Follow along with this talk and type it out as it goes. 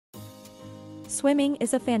Swimming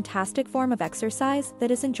is a fantastic form of exercise that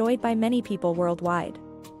is enjoyed by many people worldwide.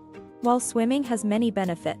 While swimming has many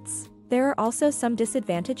benefits, there are also some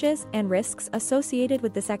disadvantages and risks associated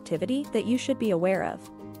with this activity that you should be aware of.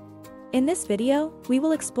 In this video, we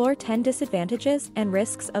will explore 10 disadvantages and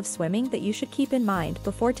risks of swimming that you should keep in mind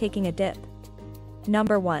before taking a dip.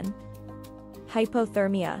 Number 1.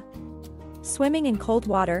 Hypothermia. Swimming in cold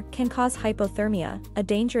water can cause hypothermia, a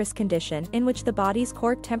dangerous condition in which the body's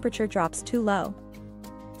core temperature drops too low.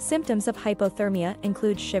 Symptoms of hypothermia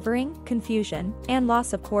include shivering, confusion, and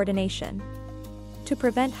loss of coordination. To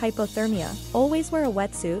prevent hypothermia, always wear a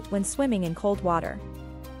wetsuit when swimming in cold water.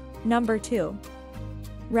 Number 2.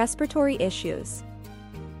 Respiratory issues.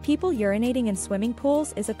 People urinating in swimming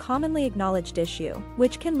pools is a commonly acknowledged issue,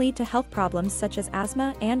 which can lead to health problems such as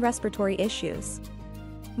asthma and respiratory issues.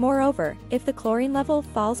 Moreover, if the chlorine level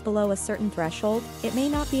falls below a certain threshold, it may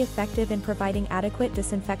not be effective in providing adequate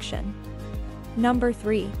disinfection. Number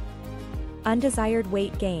 3. Undesired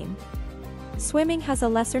weight gain. Swimming has a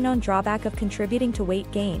lesser-known drawback of contributing to weight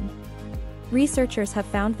gain. Researchers have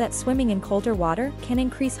found that swimming in colder water can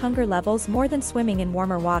increase hunger levels more than swimming in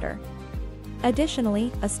warmer water. Additionally,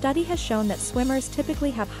 a study has shown that swimmers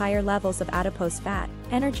typically have higher levels of adipose fat,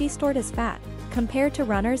 energy stored as fat, compared to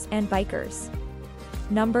runners and bikers.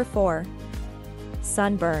 Number 4.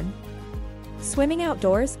 Sunburn. Swimming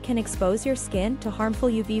outdoors can expose your skin to harmful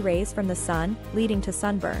UV rays from the sun, leading to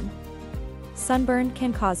sunburn. Sunburn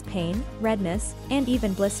can cause pain, redness, and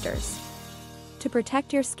even blisters. To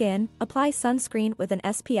protect your skin, apply sunscreen with an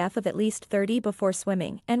SPF of at least 30 before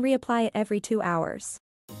swimming and reapply it every 2 hours.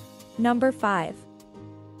 Number 5.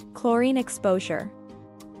 Chlorine exposure.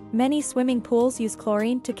 Many swimming pools use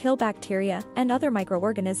chlorine to kill bacteria and other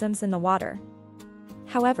microorganisms in the water.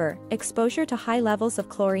 However, exposure to high levels of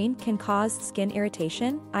chlorine can cause skin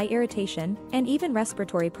irritation, eye irritation, and even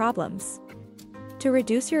respiratory problems. To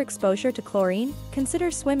reduce your exposure to chlorine,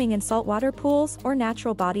 consider swimming in saltwater pools or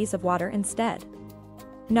natural bodies of water instead.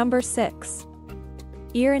 Number 6.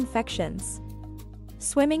 Ear infections.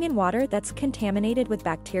 Swimming in water that's contaminated with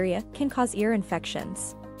bacteria can cause ear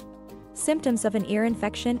infections. Symptoms of an ear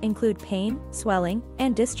infection include pain, swelling,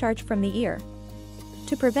 and discharge from the ear.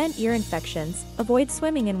 To prevent ear infections, avoid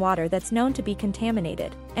swimming in water that's known to be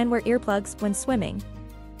contaminated, and wear earplugs when swimming.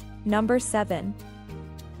 Number 7.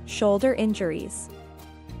 Shoulder injuries.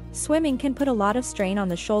 Swimming can put a lot of strain on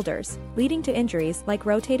the shoulders, leading to injuries like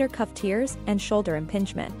rotator cuff tears and shoulder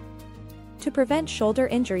impingement. To prevent shoulder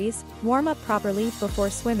injuries, warm up properly before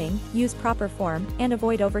swimming, use proper form, and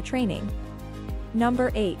avoid overtraining.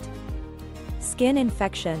 Number 8. Skin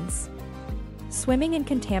infections. Swimming in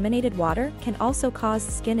contaminated water can also cause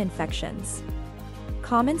skin infections.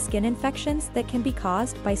 Common skin infections that can be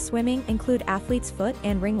caused by swimming include athlete's foot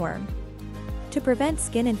and ringworm. To prevent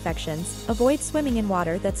skin infections, avoid swimming in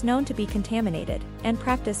water that's known to be contaminated, and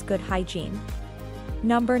practice good hygiene.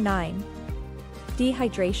 Number 9.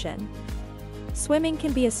 Dehydration. Swimming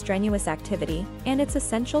can be a strenuous activity, and it's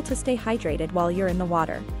essential to stay hydrated while you're in the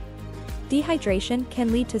water. Dehydration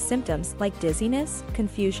can lead to symptoms like dizziness,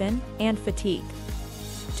 confusion, and fatigue.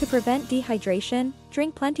 To prevent dehydration,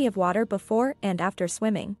 drink plenty of water before and after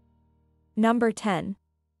swimming. Number 10.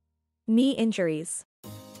 Knee injuries.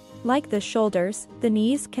 Like the shoulders, the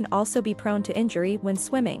knees can also be prone to injury when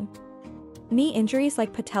swimming. Knee injuries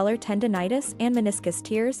like patellar tendonitis and meniscus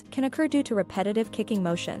tears can occur due to repetitive kicking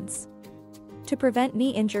motions. To prevent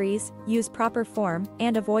knee injuries, use proper form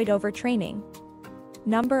and avoid overtraining.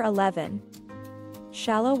 Number 11.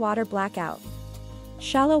 Shallow water blackout.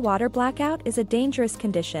 Shallow water blackout is a dangerous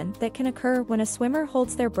condition that can occur when a swimmer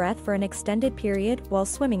holds their breath for an extended period while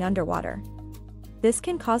swimming underwater. This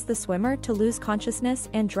can cause the swimmer to lose consciousness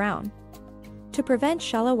and drown. To prevent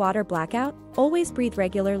shallow water blackout, always breathe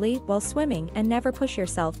regularly while swimming and never push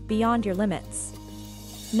yourself beyond your limits.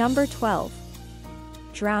 Number 12.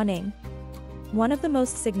 Drowning. One of the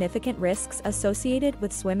most significant risks associated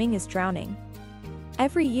with swimming is drowning.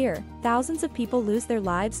 Every year, thousands of people lose their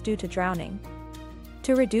lives due to drowning.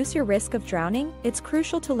 To reduce your risk of drowning, it's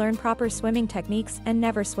crucial to learn proper swimming techniques and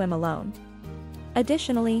never swim alone.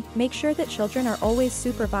 Additionally, make sure that children are always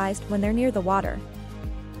supervised when they're near the water.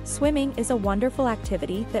 Swimming is a wonderful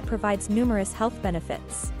activity that provides numerous health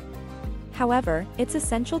benefits. However, it's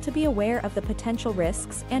essential to be aware of the potential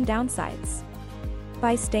risks and downsides.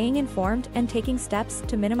 By staying informed and taking steps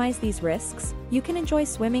to minimize these risks, you can enjoy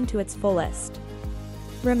swimming to its fullest.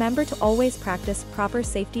 Remember to always practice proper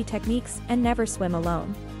safety techniques and never swim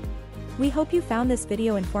alone. We hope you found this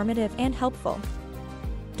video informative and helpful.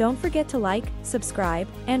 Don't forget to like, subscribe,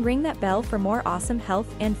 and ring that bell for more awesome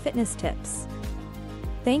health and fitness tips.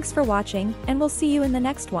 Thanks for watching, and we'll see you in the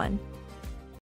next one.